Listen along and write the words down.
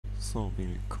So,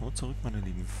 willkommen zurück, meine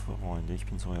lieben Freunde. Ich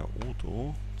bin's, euer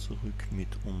Odo. Zurück mit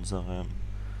unserem...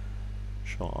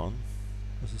 Schau an,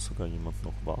 es ist sogar jemand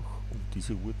noch wach um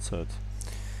diese Uhrzeit.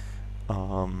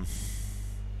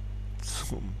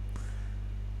 Zum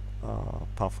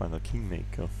Pathfinder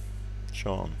Kingmaker.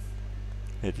 Schau an.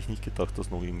 Hätte ich nicht gedacht, dass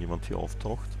noch irgendjemand hier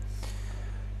auftaucht.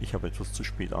 Ich habe etwas zu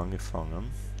spät angefangen.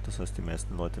 Das heißt, die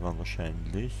meisten Leute waren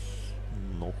wahrscheinlich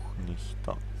noch nicht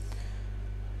da.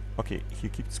 Okay, hier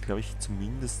gibt es, glaube ich,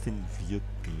 zumindest den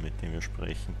Wirten, mit dem wir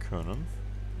sprechen können.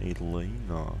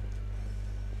 Elena.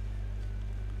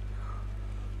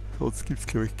 Sonst gibt es,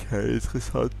 glaube ich, keine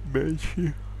interessanten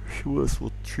Menschen. Show us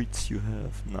what treats you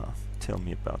have. Nah, tell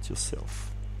me about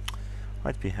yourself.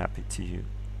 I'd be happy to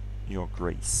your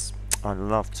grace. I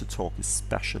love to talk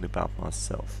especially about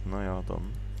myself. Naja,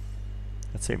 dann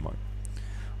erzähl mal.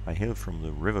 I hail from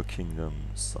the river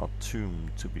kingdoms,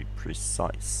 Atum to be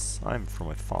precise. I'm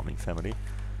from a farming family,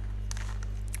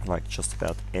 like just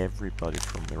about everybody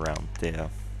from around there.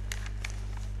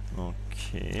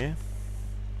 Okay.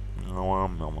 No.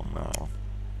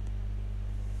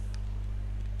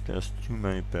 There's too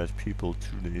many bad people,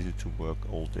 too lazy to work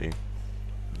all day.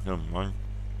 Don't mind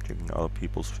taking other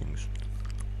people's things.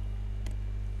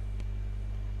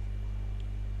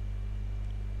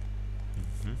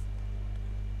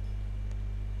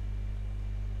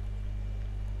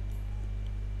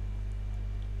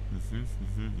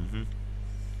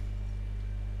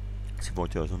 Sie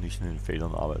wollte also nicht in den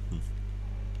Feldern arbeiten.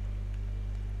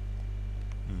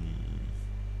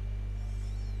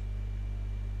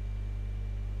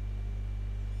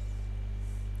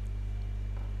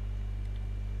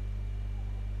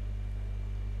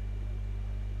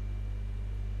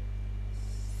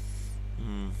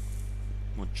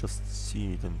 We'll just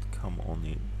see it and come on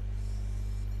in.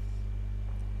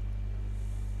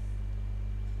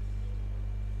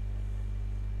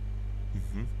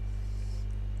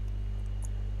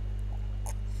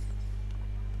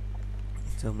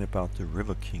 Tell me about the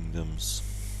river kingdoms.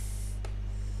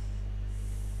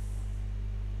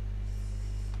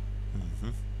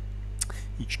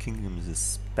 Each kingdom is a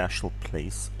special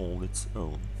place all its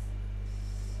own.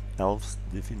 Elves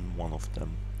live in one of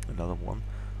them. Another one,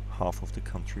 half of the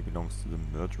country belongs to the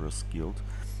Murderers Guild,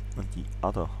 and the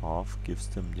other half gives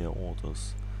them their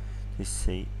orders. They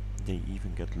say they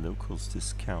even get locals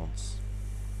discounts.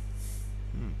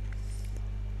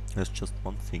 There's just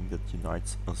one thing that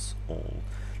unites us all.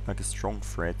 Like a strong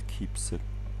thread keeps a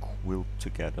quilt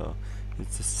together.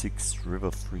 It's the 6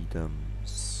 river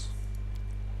freedoms.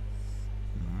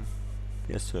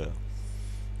 Yes, sir.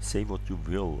 Say what you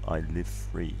will, I live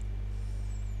free.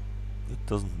 It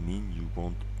doesn't mean you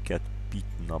won't get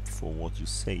beaten up for what you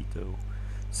say, though.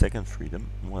 Second freedom,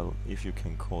 well, if you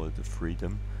can call it a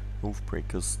freedom,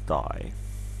 oathbreakers die.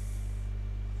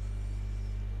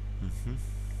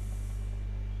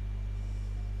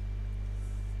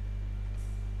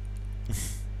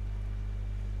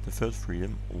 The third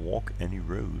freedom, walk any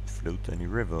road, float any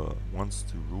river. Once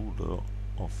the ruler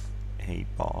of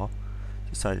Haybar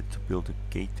decided to build a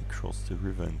gate across the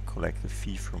river and collect a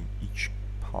fee from each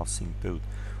passing boat.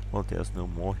 Well, there's no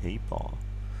more Haybar.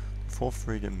 The fourth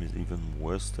freedom is even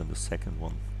worse than the second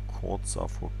one. Courts are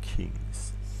for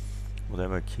kings.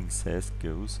 Whatever a king says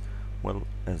goes, well,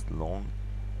 as long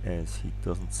as he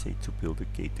doesn't say to build a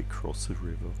gate across the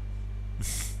river.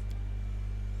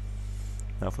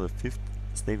 Now for the fifth,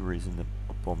 slavery is an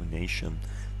abomination.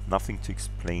 Nothing to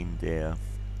explain there.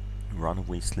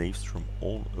 Runaway slaves from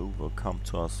all over come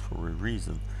to us for a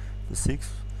reason. The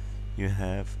sixth, you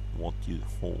have what you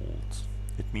hold.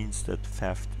 It means that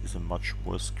theft is a much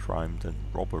worse crime than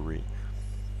robbery.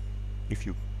 If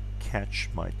you catch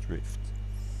my drift.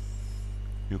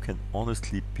 You can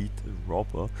honestly beat a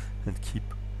robber and keep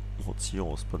what's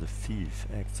yours, but a thief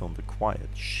acts on the quiet.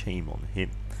 Shame on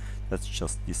him. That's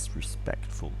just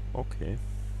disrespectful. Okay.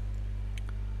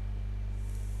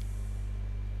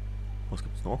 Was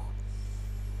gibt's noch?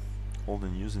 All the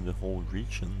news in the whole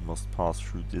region must pass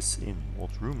through this inn.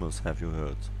 What rumors have you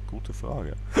heard? Gute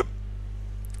Frage.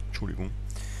 Entschuldigung.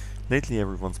 Lately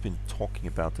everyone's been talking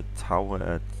about the tower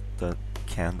at the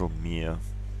Candlemere.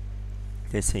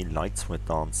 They say lights were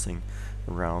dancing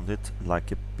around it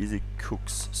like a busy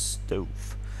cook's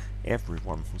stove.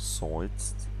 Everyone who saw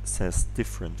it says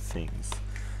different things.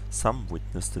 Some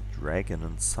witnessed a dragon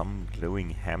and some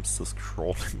glowing hamsters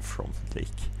crawling from the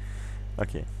lake.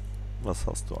 Okay, was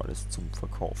hast du alles zum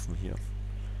Verkaufen hier?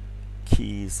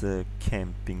 Käse,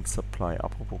 Camping Supply.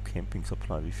 Apropos Camping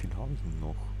Supply, wie viel habe ich denn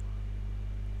noch?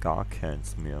 Gar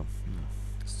keins mehr.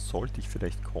 Sollte ich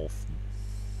vielleicht kaufen.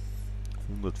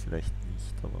 100 vielleicht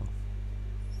nicht, aber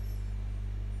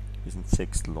Wir sind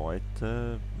 6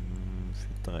 Leute,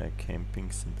 für 3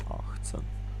 Campings sind 18.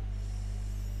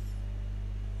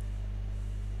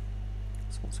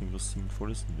 Sonst irgendwas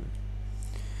Sinnvolles? Nö.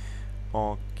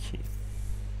 Okay.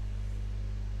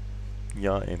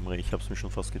 Ja, Emre, ich habe es mir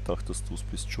schon fast gedacht, dass du es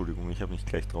bist. Entschuldigung, ich habe nicht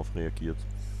gleich darauf reagiert.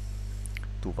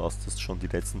 Du warst das schon die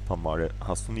letzten paar Male.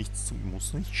 Hast du nichts,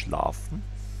 musst du nicht schlafen?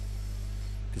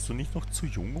 Bist du nicht noch zu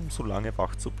jung, um so lange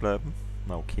wach zu bleiben?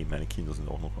 Na okay, meine Kinder sind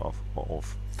auch noch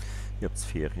auf. Ihr habt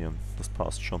Ferien, das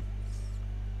passt schon.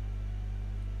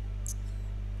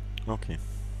 Okay.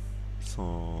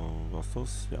 So, was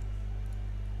das? Ja.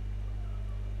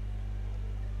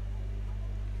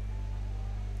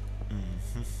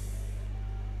 Mhm.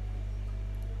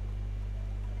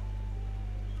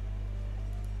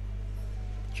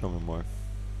 Schauen wir mal.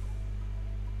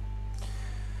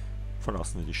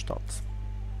 Verlassen wir die Stadt.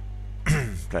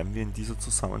 Bleiben wir in dieser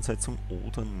Zusammensetzung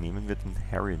oder nehmen wir den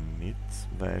Harry mit,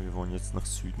 weil wir wollen jetzt nach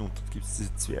Süden und dort gibt es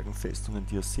diese Zwergenfestungen,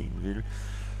 die er sehen will.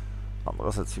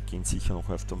 Andererseits, wir gehen sicher noch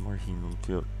öfter mal hin und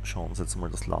wir schauen uns jetzt mal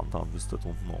das Land an, wie es dort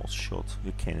unten ausschaut.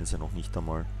 Wir kennen es ja noch nicht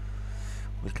einmal.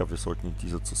 Und ich glaube, wir sollten in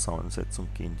dieser Zusammensetzung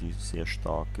gehen, die sehr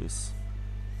stark ist.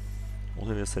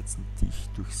 Oder wir setzen dich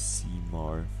durch sie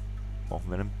mal. Brauchen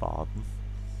wir einen Baden?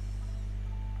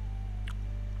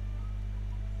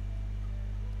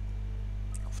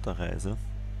 Auf der Reise.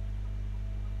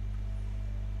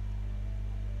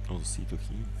 Oder sie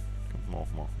durch ihn. Könnten wir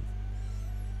auch machen.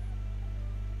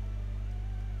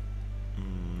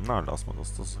 Na, lassen wir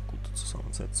das. Das ist eine gute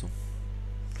Zusammensetzung.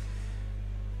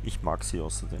 Ich mag sie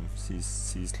außerdem. Sie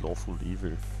ist lawful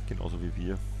evil. Genauso wie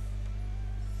wir.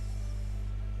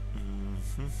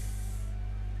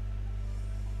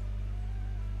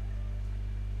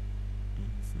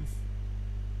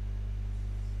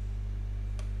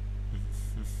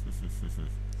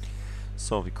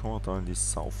 So, wie kommen wir da in die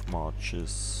South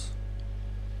Marches?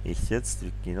 Echt jetzt?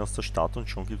 Wir gehen aus der Stadt und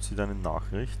schon gibt es wieder eine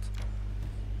Nachricht.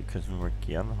 Die könnten wir mal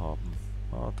gern haben.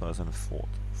 Ah, da ist eine Fort.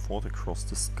 Fort across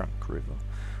the Skunk River.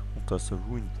 Und da ist der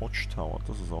Ruined Watchtower.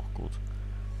 Das ist auch gut.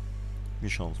 Wir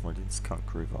schauen uns mal den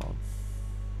Skunk River an.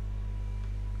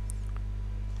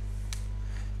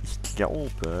 Ich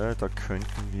glaube, da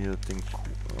könnten wir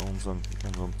unseren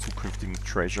zukünftigen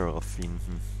Treasurer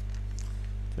finden.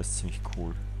 Der ist ziemlich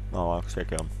cool. Ah, sehr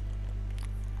gern.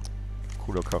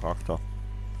 Cooler Charakter.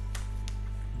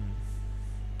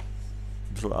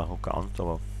 Ein bisschen arrogant,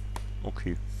 aber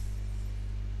okay.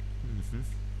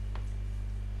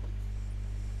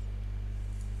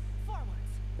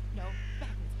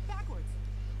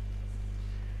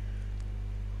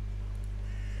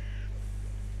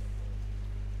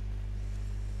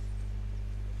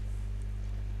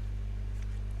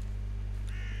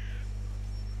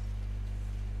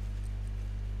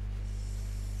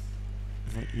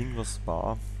 Irgendwas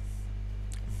war,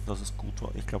 dass es gut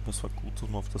war. Ich glaube, es war gut, dass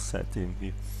man auf der Seite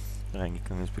irgendwie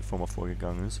reingegangen ist, bevor man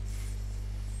vorgegangen ist,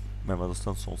 weil man das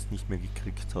dann sonst nicht mehr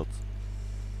gekriegt hat.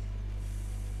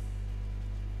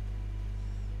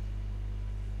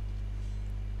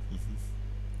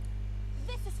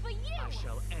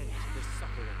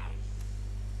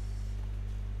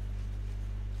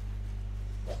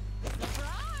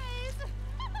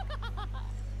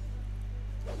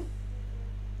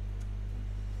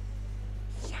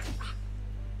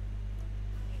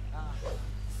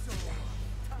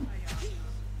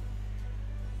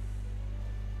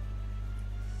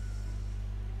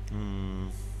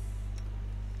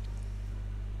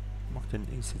 Mach den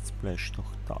Acid Splash doch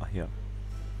daher.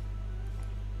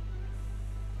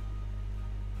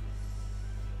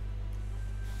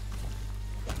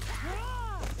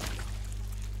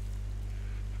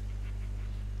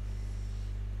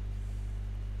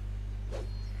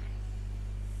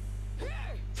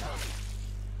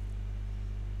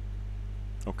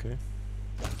 Okay.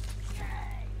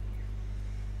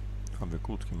 Haben wir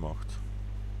gut gemacht.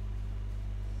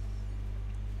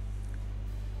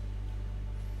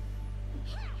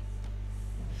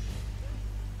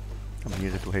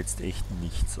 Amire, du hältst echt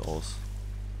nichts aus.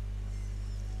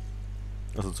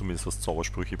 Also zumindest was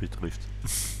Zaubersprüche betrifft.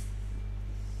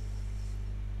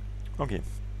 Okay.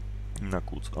 Na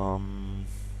gut,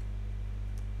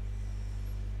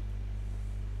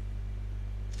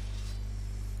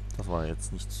 das war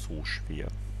jetzt nicht so schwer.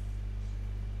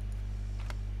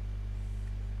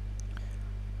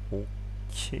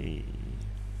 Okay.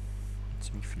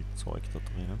 Ziemlich viel Zeug da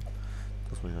drinnen.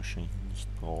 Das wir wahrscheinlich nicht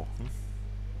brauchen.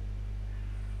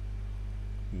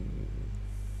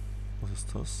 Was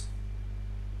ist das?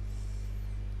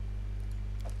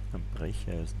 Ein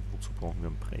Brecheisen. Wozu brauchen wir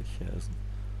ein Brecheisen?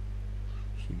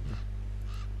 Himmel.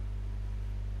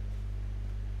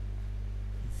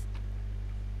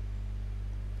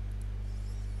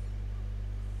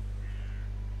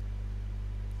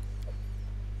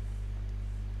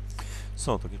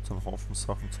 So, da gibt es einen Haufen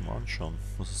Sachen zum Anschauen.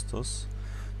 Was ist das?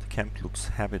 The camp looks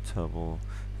habitable.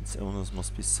 Its owners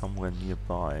must be somewhere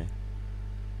nearby.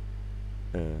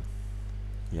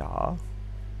 Ja.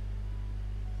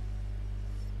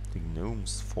 The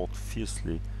gnomes fought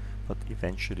fiercely, but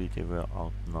eventually they were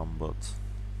outnumbered.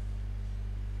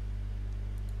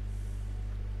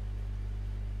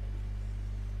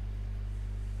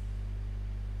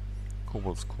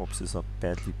 Kobolds' corpses are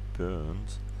badly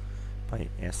burned by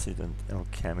acid and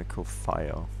alchemical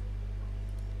fire.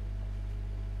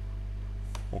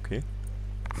 Okay.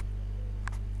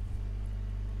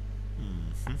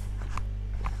 Mhm.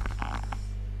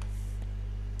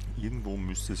 Irgendwo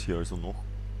müsste es hier also noch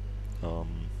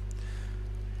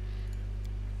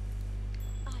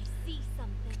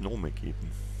Gnome geben.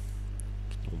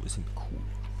 Gnome sind cool.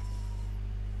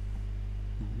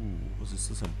 Was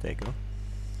ist das? Ein Dagger?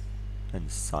 Ein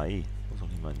Sai. Was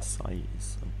auch immer ein Sai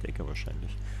ist. Ein Dagger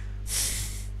wahrscheinlich.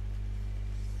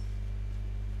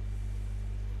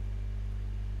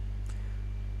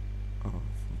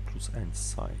 Plus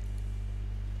 1 Sai.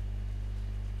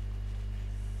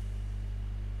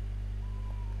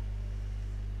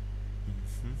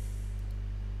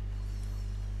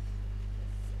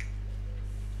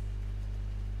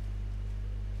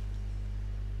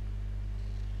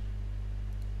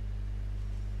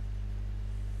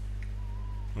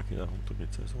 Okay, darunter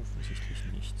geht es also offensichtlich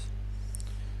nicht.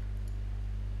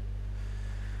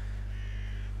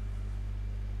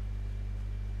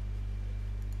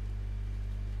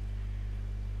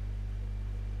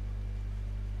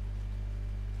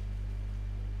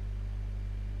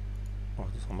 Oh,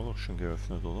 das haben wir doch schon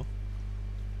geöffnet, oder?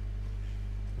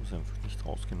 Das ist einfach nicht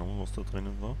rausgenommen, was da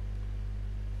drinnen war.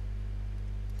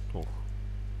 Doch.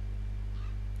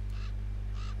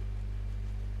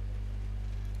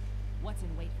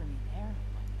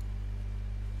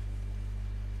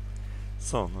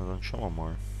 So, na dann schauen wir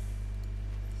mal.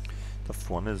 Da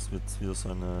vorne wird es wieder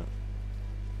so eine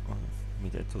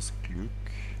mit etwas Glück.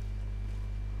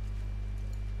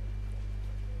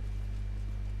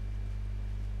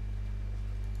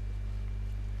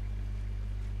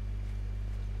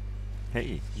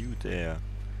 Hey, you there!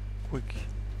 Quick,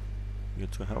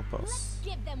 you're to help us. Let's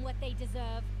give them what they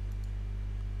deserve.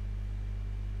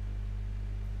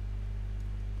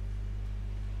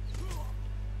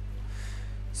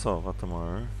 So, warte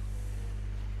mal.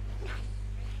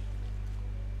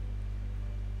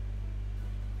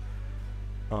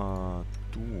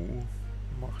 Du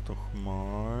mach doch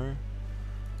mal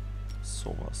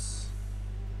sowas.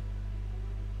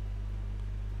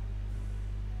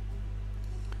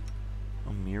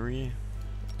 Amiri,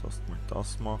 darfst mal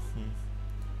das machen.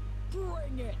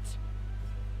 Bring it.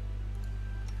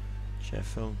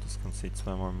 Jeffel, das kannst du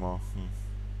zweimal machen.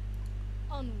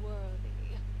 Unworthy.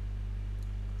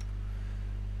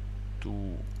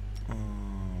 Du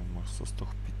machst das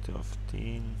doch bitte auf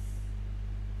den.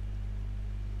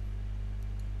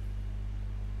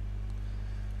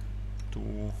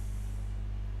 Du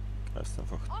greifst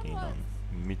einfach den an,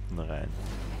 mitten rein.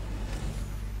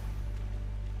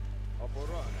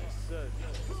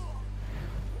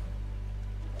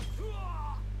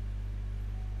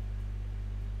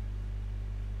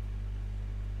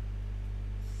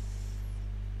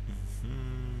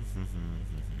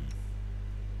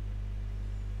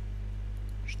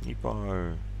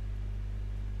 Schneeball.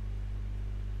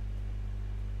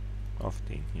 Auf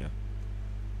den hier.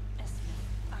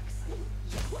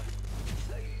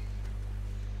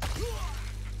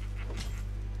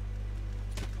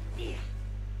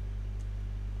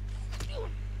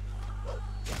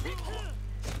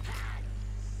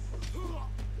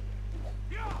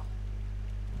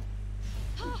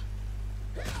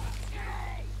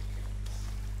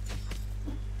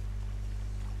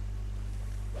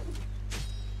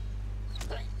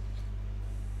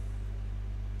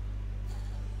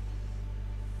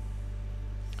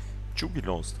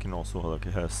 Jubilost, genau so hat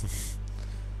er geheißen.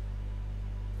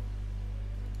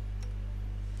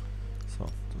 So,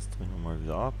 das drehen wir mal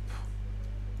wieder ab.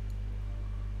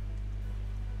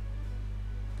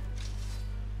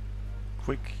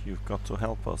 Quick, you've got to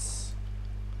help us.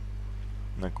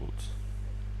 Na gut.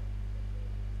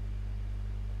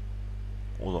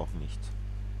 Oder auch nicht.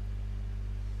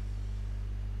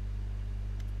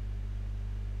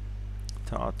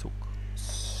 Tatuk.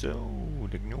 So,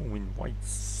 the gnome invites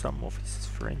some of his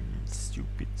friends.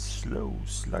 Stupid, slow,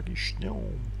 sluggish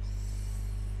gnome.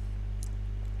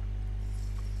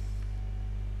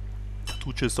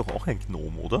 Tutsche ist doch auch ein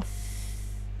Gnome, oder?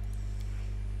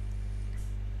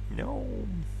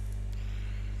 Gnome.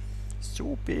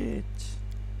 Stupid.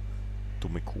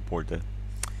 Dumme Kobolde.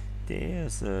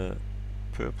 There's a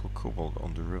purple kobold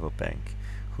on the riverbank,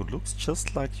 who looks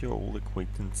just like your old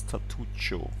acquaintance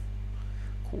Tatuccio.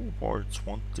 Kobolds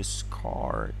want this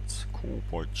card.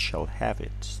 Kobold shall have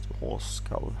it. The horse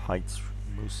skull hides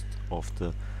most of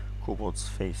the kobold's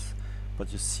face,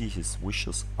 but you see his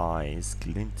vicious eyes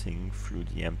glinting through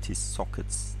the empty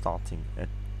sockets,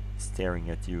 staring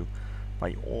at you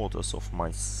by orders of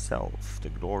myself, the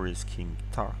glorious King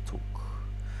Tartuk.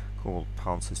 Kobold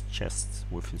pounds his chest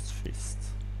with his fist.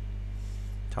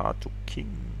 Tartuk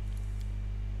King.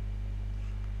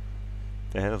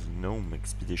 The head of the gnome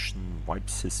expedition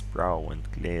wipes his brow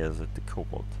and glares at the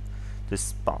kobold.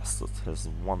 This bastard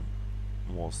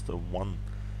was the one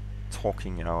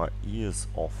talking our ears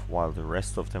off while the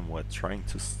rest of them were trying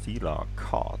to steal our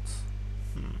cart.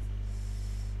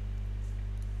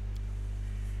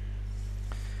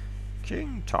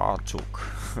 King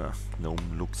Tartuk.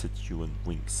 Gnome looks at you and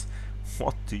winks.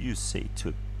 What do you say to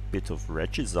a bit of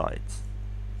regicide?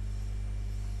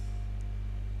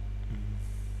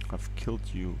 I've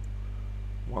killed you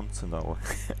once and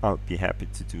I'll be happy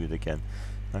to do it again.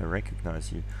 I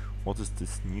recognize you. What is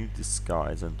this new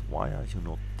disguise and why are you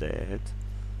not dead?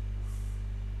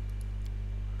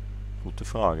 Gute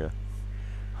Frage.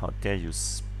 How dare you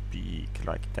speak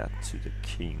like that to the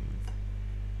king?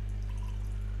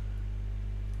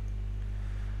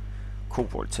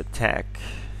 Kobolds attack.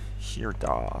 Here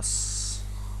das.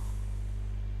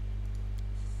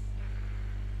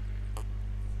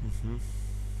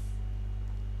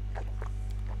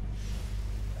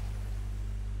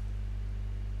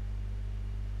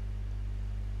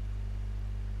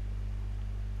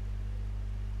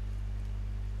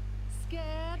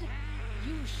 Scared?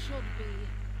 You should be.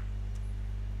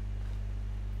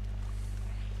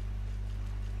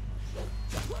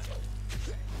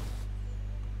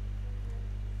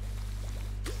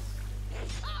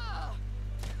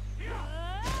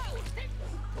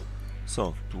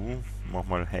 So, du mach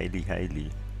mal Heili Heili.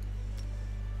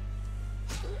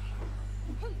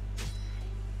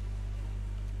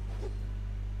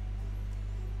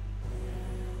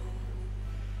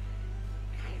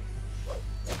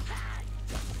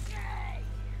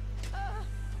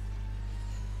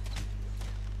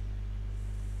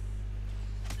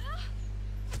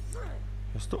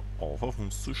 Hörst du auf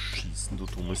uns zu schießen, du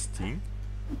dummes Ding?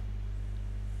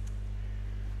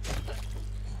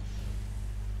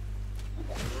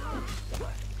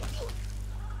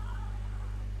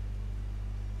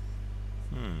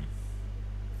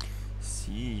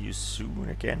 See you soon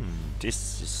again.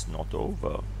 This is not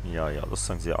over. Ja, ja, das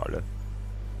sagen sie alle.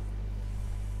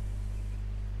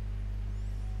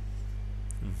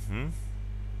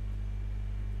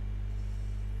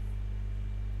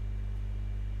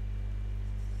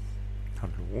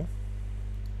 Hallo?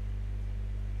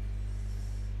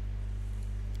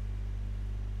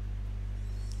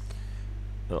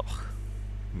 Ach,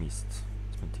 Mist.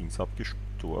 Ist mein Dings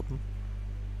abgestorben?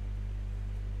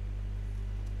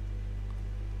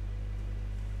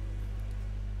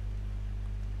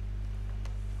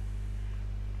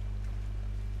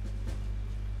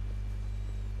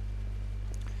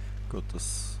 Gut,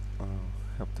 das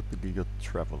habt ihr beleaguered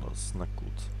Travelers. Na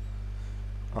gut.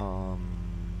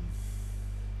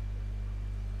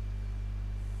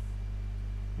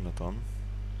 Na dann.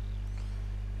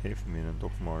 Helfen wir ihnen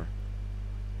doch mal.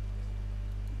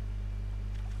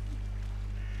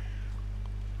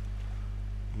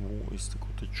 Wo ist der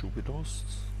gute Jubilost?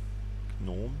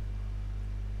 Gnome?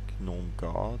 Gnome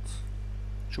Guard?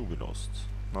 Jubilost.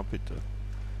 Na bitte.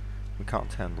 We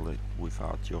can't handle it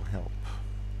without your help.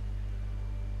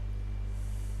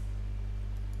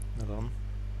 Na dann.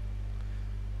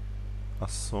 Ach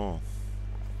so.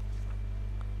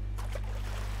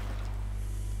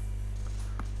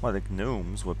 While the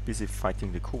gnomes were busy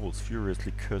fighting the kobolds,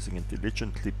 furiously cursing and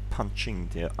diligently punching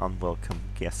their unwelcome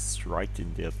guests right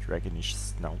in their dragonish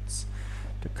snouts,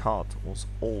 the cart was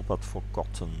all but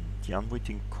forgotten. The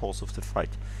unwitting cause of the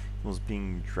fight was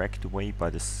being dragged away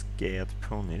by the scared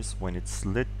ponies when it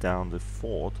slid down the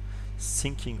ford,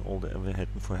 sinking all the wir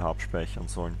hätten vorher abspeichern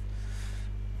sollen.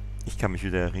 Ich kann mich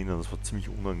wieder erinnern, das war ziemlich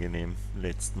unangenehm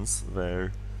letztens,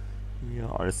 weil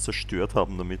wir alles zerstört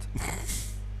haben damit.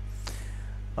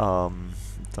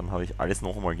 Dann habe ich alles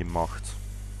noch einmal gemacht.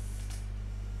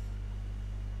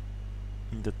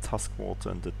 In the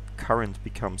Tuskwater and the current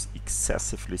becomes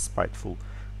excessively spiteful,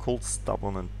 cold,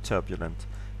 stubborn and turbulent.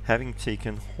 Having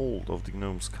taken hold of the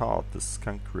gnome's cart, the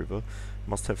skunk river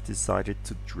must have decided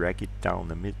to drag it down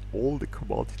amid all the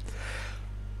commotion.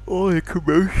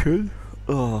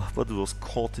 But it was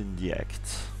caught in the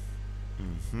act.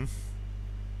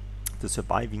 The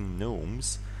surviving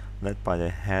gnomes led by the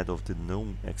head of the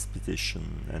gnome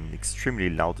expedition, an extremely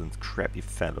loud and crabby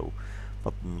fellow,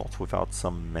 but not without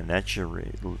some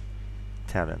managerial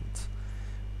talent.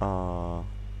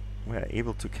 Were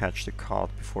able to catch the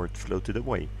cart before it floated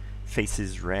away.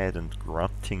 Faces red and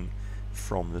grunting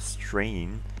from the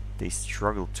strain, they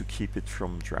struggled to keep it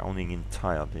from drowning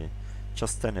entirely.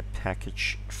 Just then a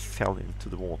package fell into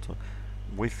the water.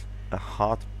 With a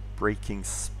heart-breaking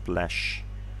splash,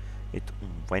 it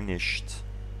vanished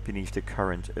beneath the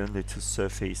current, only to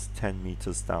surface 10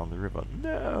 meters down the river.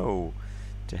 No!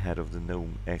 The head of the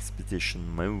gnome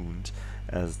expedition moaned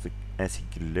as he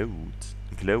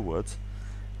glowered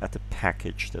at the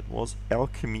package that was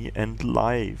Alchemy and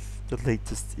Life, the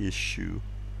latest issue.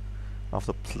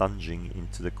 After plunging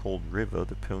into the cold river,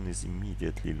 the ponies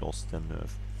immediately lost their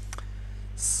nerve.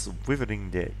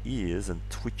 Swiveling their ears and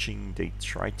twitching, they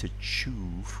tried to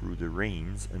chew through the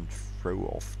reins and throw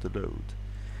off the load.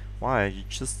 Why are you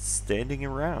just standing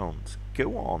around?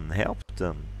 Go on, help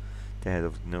them! The head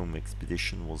of the gnome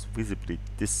expedition was visibly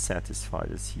dissatisfied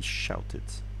as he shouted.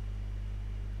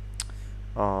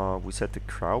 We set the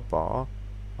crowbar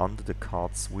under the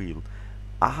cart's wheel.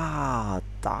 Ah,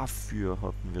 dafür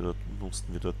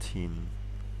mussten wir dorthin.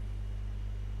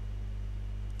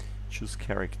 Choose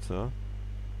character.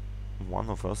 One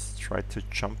of us tried to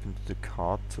jump into the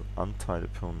cart to untie the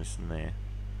ponies. Nah.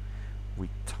 We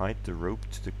tied the rope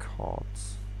to the cart.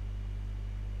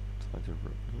 Tied the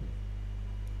rope.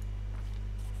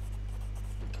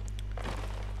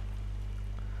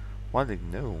 While the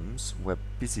gnomes were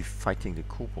busy fighting the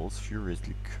kobolds,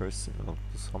 furiously cursing. Oh,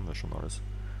 das haben wir schon alles.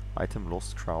 Item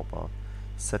lost crowbar.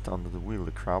 Set under the wheel,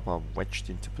 the crowbar wedged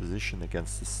into position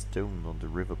against the stone on the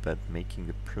riverbed, making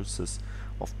the process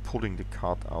of pulling the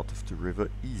cart out of the river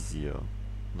easier.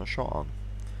 Na schau an.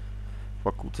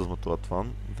 War gut, dass wir dort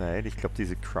waren, weil ich glaube,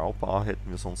 diese Crowbar hätten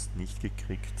wir sonst nicht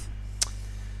gekriegt.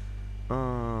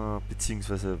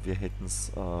 Beziehungsweise wir hätten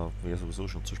es, wäre sowieso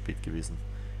schon zu spät gewesen.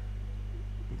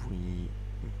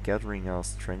 Gathering our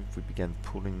strength, we began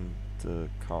pulling the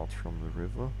cart from the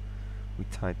river. We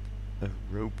tied a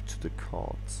rope to the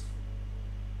cart.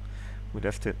 We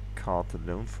left the cart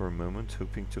alone for a moment,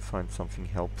 hoping to find something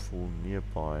helpful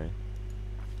nearby.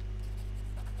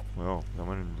 Well, wir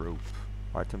haben einen Rope.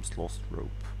 Items lost rope.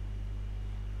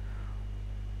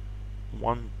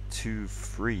 1, 2,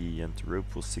 3, and the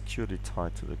rope was securely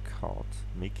tied to the cart,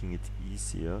 making it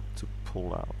easier to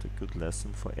pull out. A good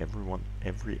lesson for everyone,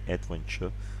 every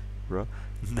adventurer.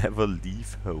 Never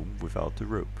leave home without a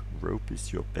rope. Rope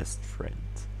is your best friend.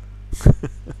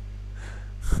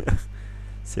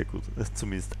 Sehr gut.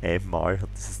 Zumindest einmal hat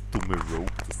dieses dumme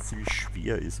Rope, das ziemlich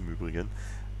schwer ist im Übrigen,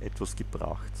 etwas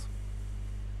gebracht.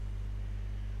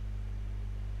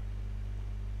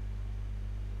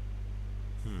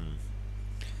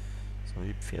 So,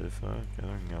 die Pferdefahrer,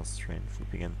 gathering our strength, we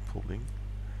began pulling.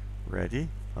 Ready?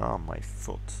 Ah, my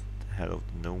foot. The head of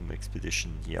the gnome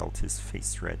expedition yelled, his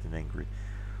face red and angry.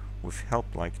 With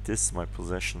help like this, my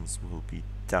possessions will be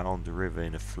down the river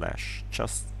in a flash.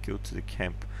 Just go to the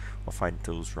camp or find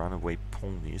those runaway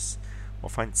ponies, or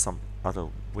find some other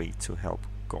way to help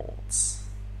gods.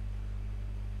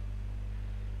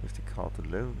 With the cart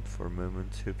alone for a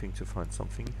moment, hoping to find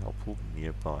something helpful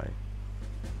nearby.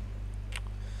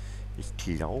 Ich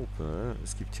glaube,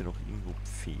 es gibt hier noch irgendwo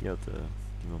Pferde,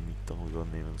 die wir mit darüber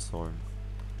nehmen sollen.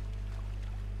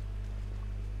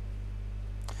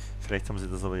 Vielleicht haben sie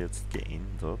das aber jetzt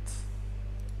geändert.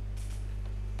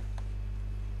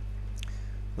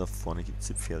 Da vorne gibt es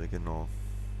die Pferde, genau.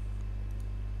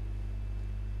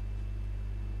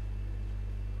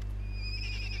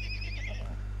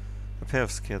 A pair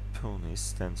of scared ponies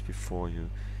stands before you.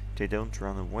 They don't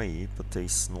run away, but they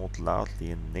snort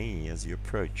loudly and neigh as you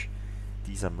approach.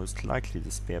 These are most likely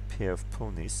the spare pair of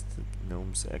ponies the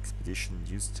gnome's expedition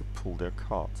used to pull their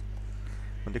cart.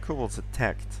 When the kobolds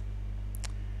attacked,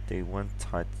 they weren't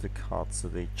tied to the cart, so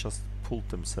they just pulled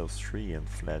themselves free and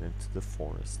fled into the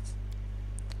forest.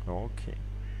 Okay.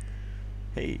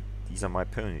 Hey, these are my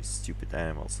ponies, stupid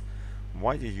animals.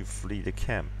 Why did you flee the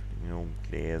camp? The gnome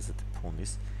glares at the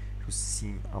ponies, who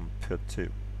seem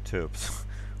unperturbed.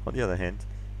 On the other hand,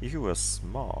 if you were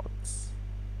smart,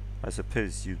 I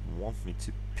suppose you'd want me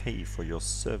to pay for your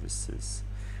services.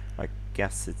 I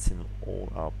guess it's in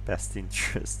all our best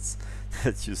interests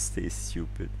that you stay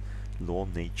stupid. Law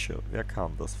Nature, wer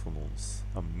kann das von uns?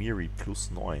 Amiri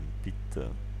 +9,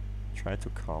 bitte. Try to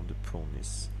calm the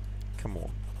ponies. Come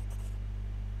on.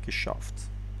 Geschafft.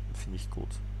 Finde ich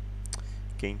gut.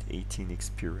 Gained 18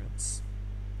 Experience.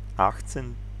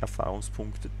 18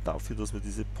 Erfahrungspunkte dafür, dass wir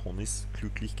diese Ponys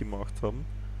glücklich gemacht haben.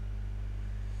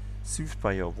 Soothed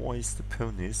by your voice, the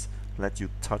ponies let you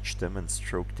touch them and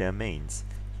stroke their manes.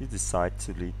 You decide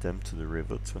to lead them to the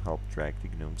river to help drag the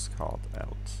gnome's cart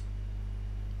out.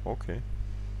 Okay.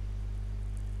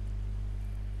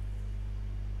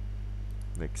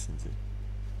 Weg sind sie.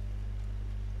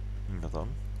 Na dann,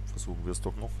 versuchen wir es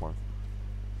doch nochmal.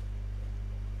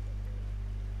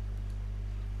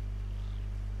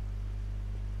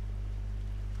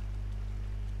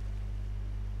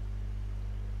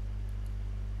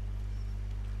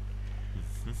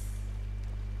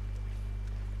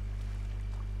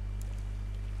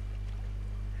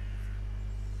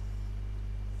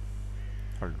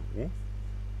 Hallo?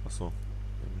 Achso,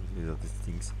 wieder das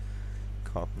Dings.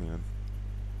 Karten nehmen.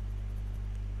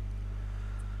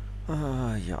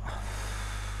 Ah, ja.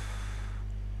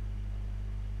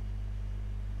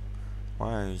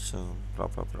 Ich, bla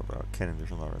bla bla bla, kennen wir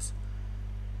schon alles.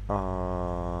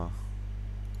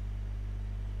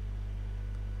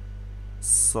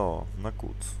 So, na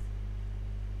gut.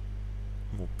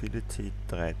 Mobility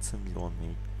 13, Law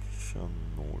Nature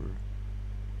 0.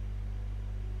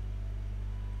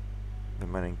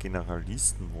 Wenn wir einen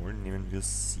Generalisten wollen, nehmen wir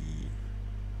sie.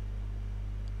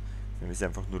 Wenn wir sie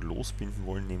einfach nur losbinden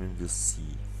wollen, nehmen wir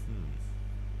sie.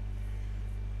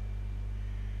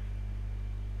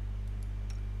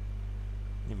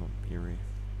 Nehmen wir Miri.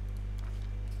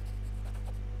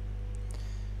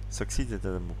 Succeeded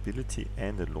at a mobility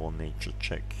and a law nature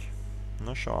check.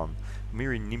 Na schauen.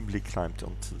 Miri nimbly climbed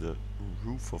onto the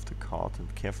roof of the cart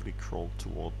and carefully crawled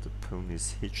toward the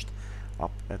ponies hitched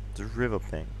up at the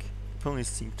riverbank. The ponies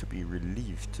seemed to be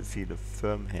relieved to feel a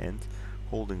firm hand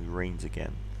holding the reins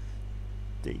again.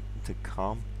 They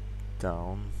calmed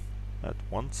down at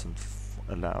once and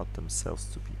allowed themselves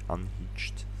to be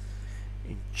unhitched.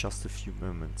 In just a few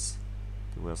moments,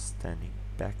 they were standing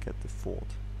back at the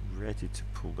fort, ready to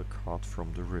pull the cart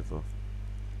from the river.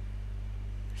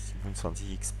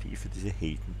 27 XP für diese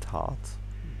Heldentat.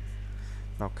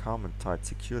 Now calm and tied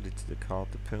securely to the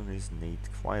cart, the ponies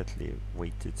neighed quietly,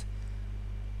 waited.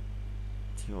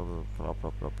 The other blah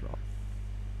blah blah blah.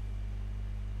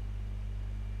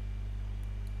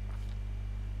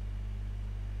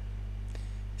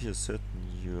 If you're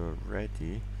certain you're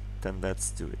ready, then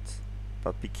let's do it.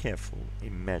 But be careful.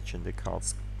 Imagine the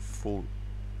cart's full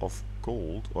of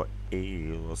gold or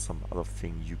ale or some other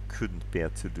thing you couldn't bear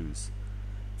to lose.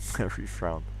 Harry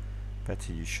frowned.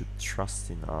 Better you should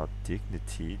trust in our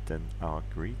dignity than our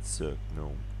greed, Sir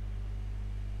Gnome.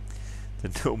 The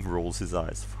gnome rolls his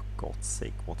eyes. For God's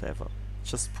sake, whatever.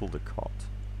 Just pull the cart.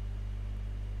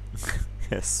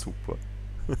 Yes, super.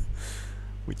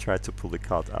 We tried to pull the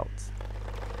cart out.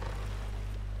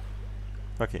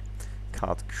 Okay.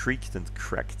 Cart creaked and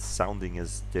cracked, sounding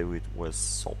as though it was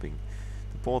sobbing.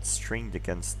 The board strained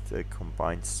against the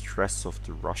combined stress of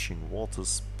the rushing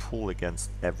waters, pull against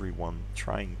everyone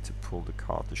trying to pull the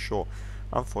cart ashore.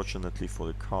 Unfortunately for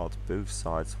the cart, both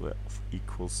sides were of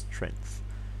equal strength.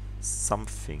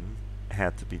 Something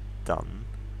had to be done,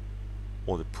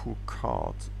 or the poor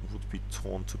cart would be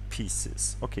torn to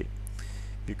pieces. Okay,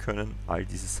 wir können all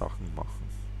diese Sachen machen.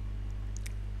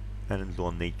 Einen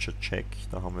Law Nature Check,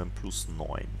 da haben wir ein plus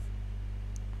 9.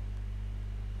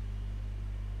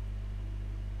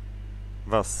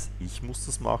 Was? Ich muss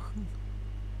das machen?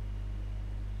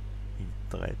 In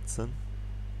 13.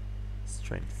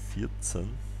 Strength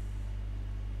 14.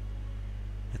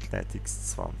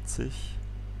 Athletics 20.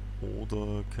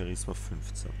 Oder Charisma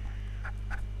 15.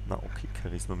 Na okay,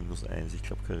 Charisma minus 1. Ich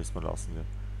glaube, Charisma lassen wir.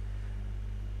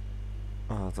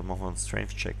 Dann machen wir einen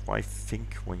Strength Check. Why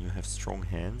think when you have strong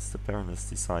hands? The Baroness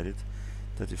decided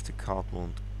that if the cart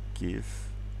won't give,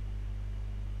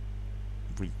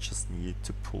 we just need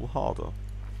to pull harder.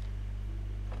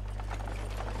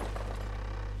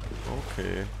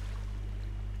 Okay.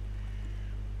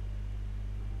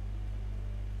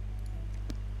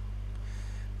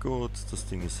 Gut, das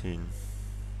Ding ist hin.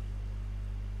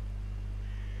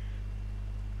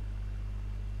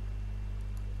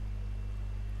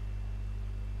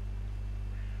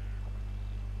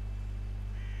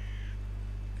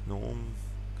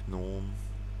 Gnome.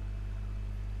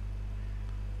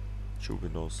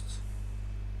 Jubilost.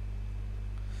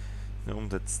 Gnome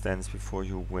that stands before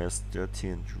you wears dirty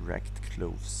and ragged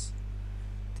clothes.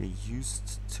 They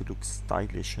used to look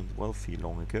stylish and wealthy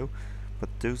long ago, but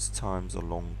those times are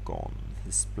long gone.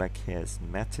 His black hair is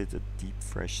matted, a deep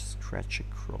fresh scratch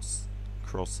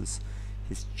crosses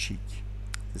his cheek.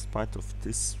 Despite of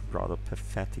this rather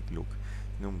pathetic look,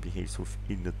 Gnome behaves with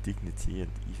inner dignity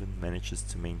and even manages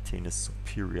to maintain a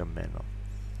superior manner.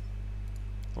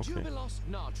 Okay. Jubilost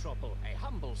Narthrople, a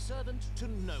humble servant to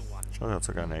no one. Schau, er hat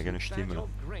sogar eine eigene Stimme. Your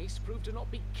Grace proved to not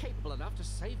be capable enough to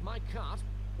save my cart.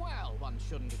 Well, one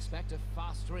shouldn't expect a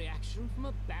fast reaction from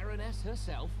a baroness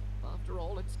herself. After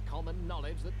all, it's common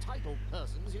knowledge that titled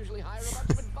persons usually hire a bunch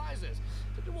of advisors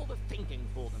to do all the thinking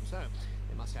for them, so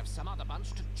they must have some other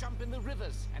bunch to jump in the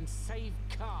rivers and save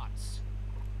carts.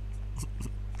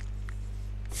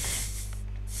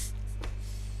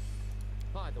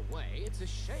 By the way, it's a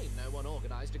shame no one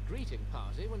organized a greeting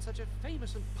party when such a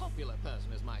famous and popular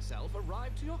person as myself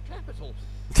arrived to your capital.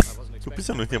 I wasn't Du bist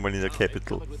ja noch nicht einmal in der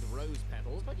Capital. covered with rose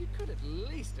petals, but you could at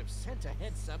least have sent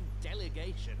ahead some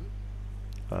delegation.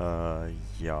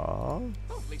 Ja.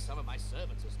 Hopefully some of my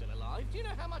servants are still alive. Do you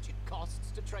know how much it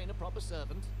costs to train a proper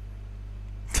servant?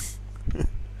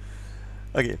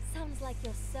 Okay. Sounds like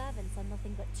your servants are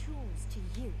nothing but tools to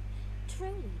you.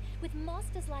 Truly, with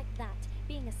masters like that,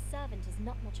 being a servant is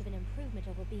not much of an improvement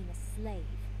over being a slave.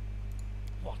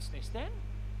 What's this then?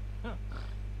 Huh.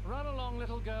 Run along,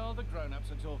 little girl. The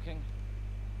grown-ups are talking.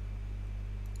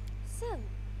 So,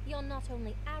 you're not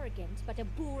only arrogant, but a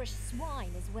boorish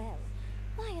swine as well.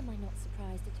 Why am I not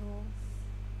surprised at all?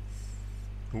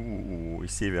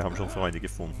 Ich sehe, wir haben schon Freunde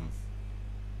gefunden.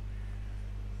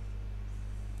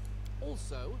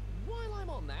 Also, while I'm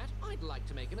on that, I'd like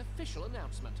to make an official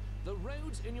announcement. The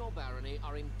roads in your barony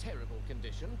are in terrible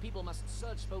condition. People must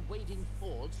search for wading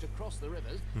fords to cross the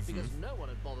rivers because no one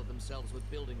had bothered themselves with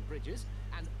building bridges,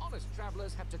 and honest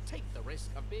travelers have to take the risk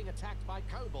of being attacked by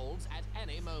kobolds at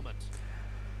any moment.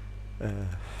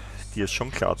 Dir ist schon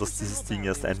klar, dass dieses Ding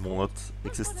erst einen Monat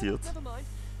existiert. Never mind.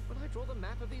 When I draw the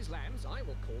map of these lands, I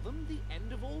will call them the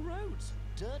end of all roads.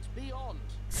 Dirt Beyond.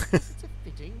 It's a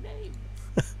fitting name.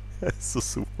 So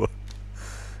super.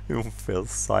 He fell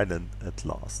silent at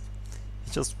last.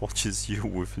 He just watches you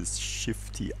with his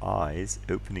shifty eyes,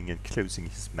 opening and closing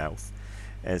his mouth,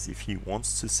 as if he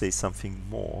wants to say something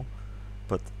more,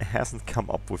 but hasn't come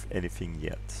up with anything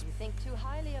yet. You think too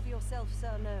highly of yourself,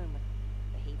 Sir Gnome.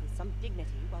 Behave with some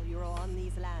dignity while you're on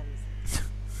these lands.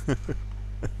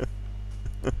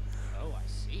 Oh, I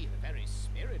see. The very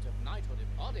spirit of knighthood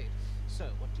embodied. So,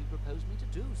 what do you propose me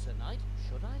to do, Sir Knight?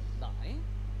 Should I lie?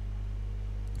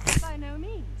 By no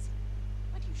means.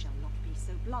 But you shall not be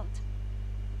so blunt.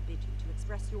 I bid you to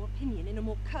express your opinion in a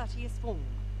more courteous form.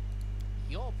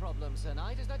 Your problem, Sir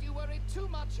Knight, is that you worry too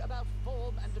much about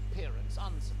form and appearance.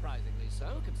 Unsurprisingly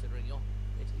so, considering your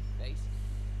pretty face.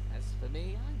 As for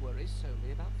me, I worry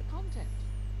solely about the content.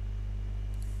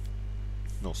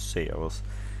 No, servus.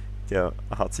 Der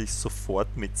hat sich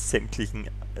sofort mit sämtlichen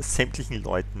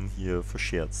Leuten hier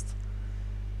verscherzt.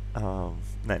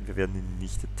 Nein, wir werden ihn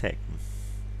nicht attacken.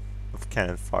 Auf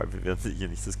keinen Fall. Wir werden sicher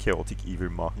nicht das Chaotic Evil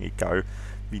machen, egal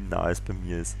wie nah es bei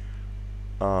mir ist.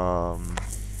 Er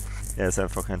ist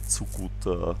einfach ein zu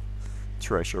guter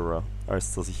Treasurer,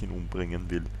 als dass ich ihn umbringen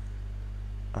will.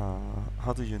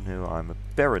 How do you know I'm a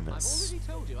baroness? I've already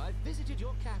told you I visited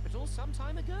your capital some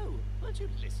time ago. Weren't you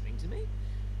listening to me?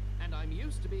 And I'm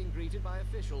used to being greeted by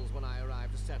officials when I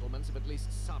arrive to settlements of at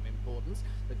least some importance.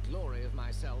 The glory of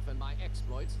myself and my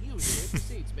exploits usually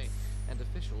precedes me, and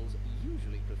officials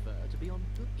usually prefer to be on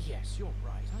good... Yes, you're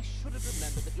right. I should have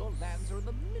remembered that your lands are in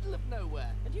the middle of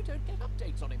nowhere, and you don't get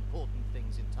updates on important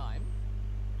things in time.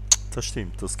 Das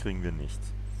stimmt, das kriegen wir nicht.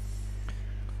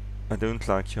 I don't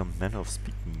like your manner of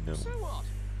speaking, no. So what?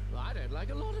 Well, I don't like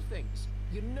a lot of things.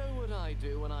 You know what I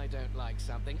do when I don't like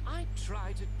something? I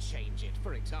try to change it.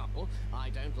 For example, I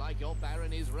don't like your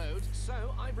barony's road,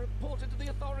 so I've reported to the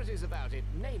authorities about it,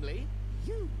 namely,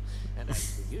 you. And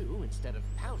as for you, instead of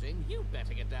pouting, you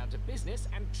better get down to business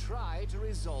and try to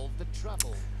resolve the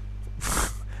trouble.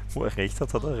 Wo recht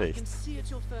hat, hat I recht. can see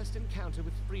it's your first encounter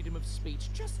with freedom of speech.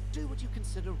 Just do what you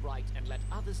consider right and let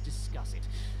others discuss it.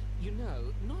 You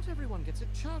know, not everyone gets a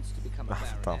chance to become a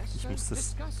Verdammt, baroness, ich so muss das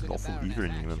discussing a Lawful Evil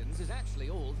baroness' nehmen. actions is actually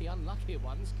all the unlucky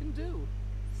ones can do.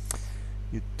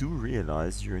 You do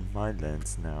realize you're in my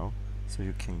lands now, so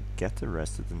you can get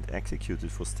arrested and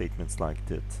executed for statements like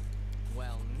that.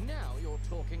 Well, now you're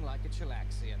talking like a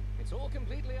Chilaxian. It's all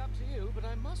completely up to you, but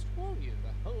I must warn you,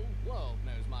 the whole world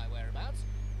knows my whereabouts.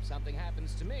 If something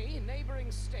happens to me,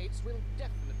 neighboring states will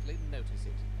definitely notice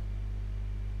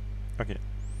it. Okay.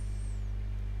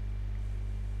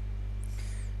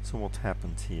 So what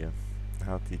happened here?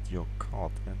 How did your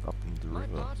cart end up in the My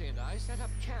river? party and I set up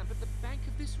camp at the bank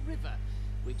of this river.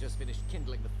 We'd just finished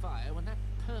kindling the fire when that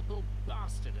purple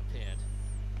bastard appeared.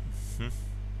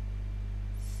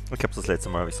 Ich glaube, das letzte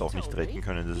Mal habe ich es auch nicht retten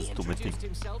können, das He ist dumme Ding. introduced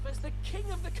himself as the king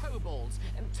of the kobolds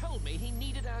and told me he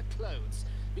needed our clothes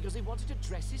because he wanted to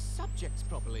dress his subjects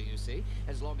properly, you see,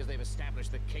 as long as they've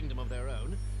established the kingdom of their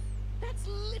own. That's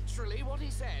literally what he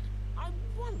said. I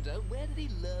wonder, where did he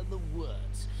learn the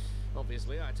words?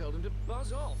 Obviously, I told him to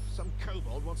buzz off. Some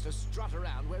kobold wants to strut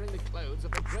around wearing the clothes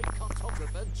of the great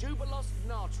cartographer Jubilost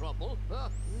Narthrople.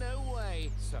 No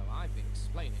way. So I've been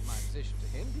explaining my position to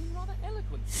him, being rather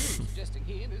eloquent too, suggesting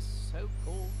he and his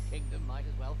so-called kingdom might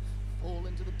as well fall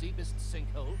into the deepest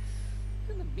sinkhole.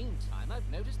 In the meantime, I've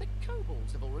noticed that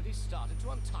kobolds have already started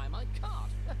to untie my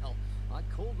cart. Well, I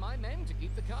called my men to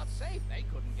keep the cart safe. They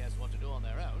couldn't guess what to do on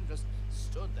their own, just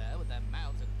stood there with their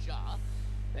mouths ajar.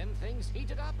 Then things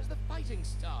heated up as the fighting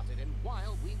started, and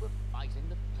while we were fighting,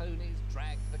 the ponies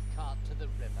dragged the cart to the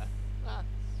river. Ah,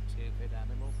 stupid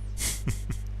animals.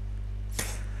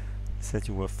 Said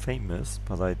you were famous,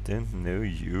 but I don't know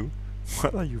you.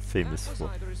 What are you famous That was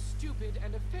for? either a stupid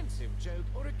and offensive joke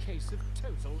or a case of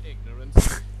total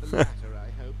ignorance. The latter,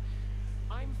 I hope.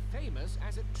 I'm famous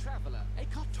as a traveller, a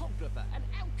cartographer, an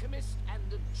alchemist, and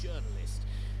a journalist.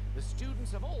 The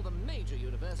students of all the major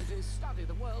universities study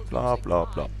the world Blah, using blah,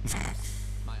 my blah. maps.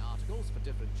 My articles for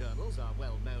different journals are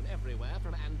well known everywhere,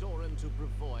 from Andorran to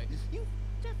Brevoy. You've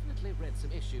definitely read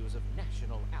some issues of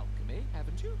National Alchemy,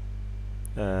 haven't you?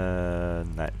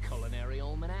 No. Culinary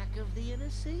Almanac of the Inner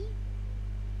Sea?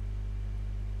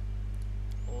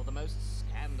 Or the most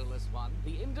scandalous one,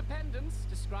 The Independence,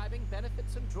 describing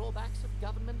benefits and drawbacks of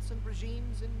governments and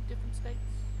regimes in different states?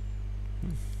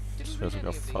 Didn't read any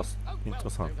of these. Fast Oh, well,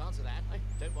 interessant. don't answer that. I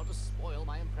don't want to spoil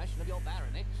my impression of your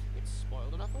barony. It's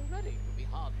spoiled enough already. It would be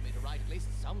hard for me to write at least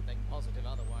something positive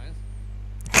otherwise.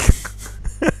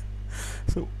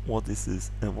 So what is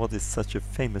this, and what is such a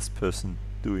famous person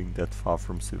doing that far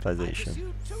from I civilization?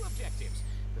 pursue two objectives.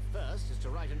 The first is to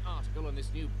write an article on this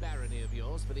new barony of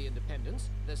yours for the Independence.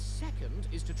 The second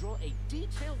is to draw a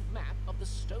detailed map of the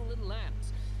stolen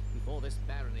lands. Before this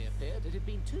barony appeared, it had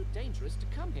been too dangerous to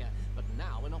come here, but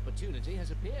now an opportunity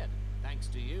has appeared. Thanks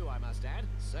to you, I must add.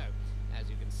 So, as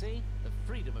you can see, the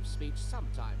freedom of speech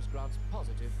sometimes grants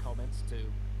positive comments too.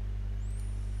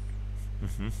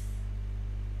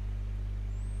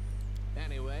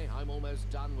 Anyway, I'm almost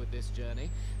done with this journey.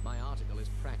 My article is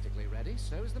practically ready,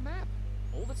 so is the map.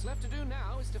 All that's left to do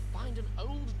now is to find an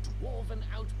old dwarven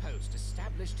outpost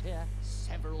established here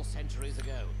several centuries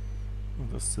ago.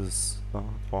 This is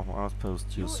dwarven outpost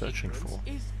you're Your searching for.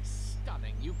 ignorance is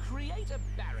stunning. You create a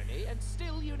barony and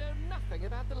still you know nothing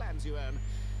about the lands you own.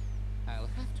 I'll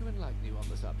have to enlighten you on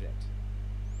the subject.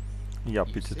 Ja,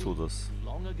 You bitte see, tu das.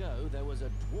 long ago there was a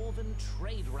dwarven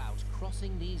trade route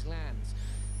crossing these lands.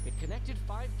 It connected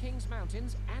Five Kings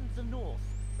Mountains and the north.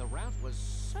 The route was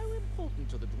so important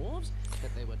to the dwarves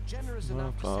that they were generous Blah,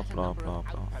 enough blah, to set a blah, number blah, of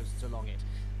blah. outposts along it,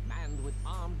 manned with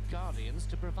armed guardians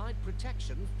to provide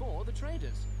protection for the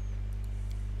traders.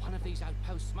 One of these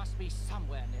outposts must be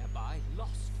somewhere nearby,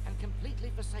 lost and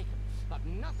completely forsaken, but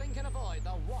nothing can avoid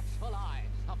the watchful eye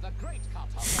of the great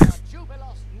cartographer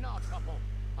Jubilost Narthrople.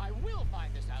 I will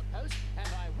find this outpost, and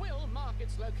I will mark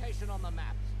its location on the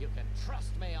map. You can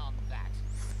trust me on that.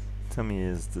 Tell me,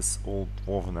 is this old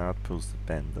dwarven outpost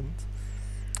abandoned?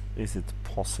 Is it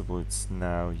possible it's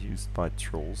now used by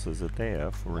trolls as a lair,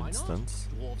 for Why instance?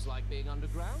 not? Dwarves like being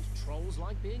underground, trolls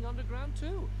like being underground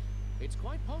too. It's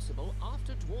quite possible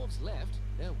after dwarves left,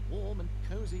 their warm and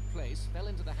cozy place fell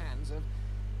into the hands of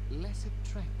less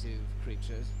attractive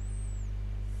creatures.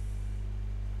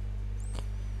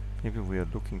 Maybe we are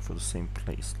looking for the same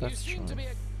place. You Let's seem to try. be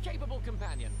a capable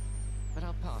companion. But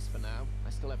I'll pass for now. I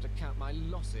still have to count my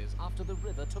losses after the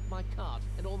river took my cart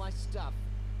and all my stuff.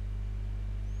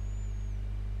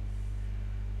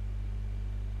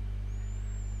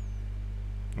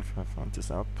 If I find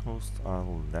this outpost,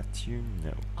 I'll let you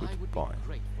know. I would be Goodbye.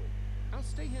 grateful. I'll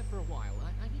stay here for a while.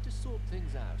 I need to sort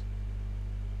things out.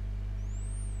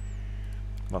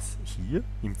 Was, hier?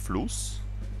 Im Fluss?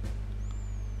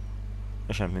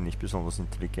 Er scheint mir nicht besonders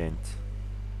intelligent.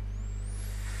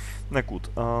 Na gut,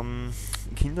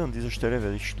 Kinder, an dieser Stelle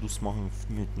werde ich Schluss machen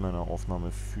mit meiner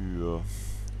Aufnahme für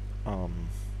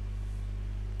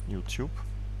YouTube.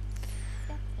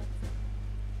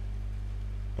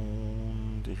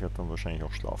 Und ich werde dann wahrscheinlich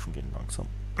auch schlafen gehen langsam.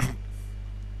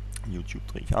 YouTube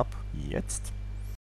drehe ich ab, jetzt.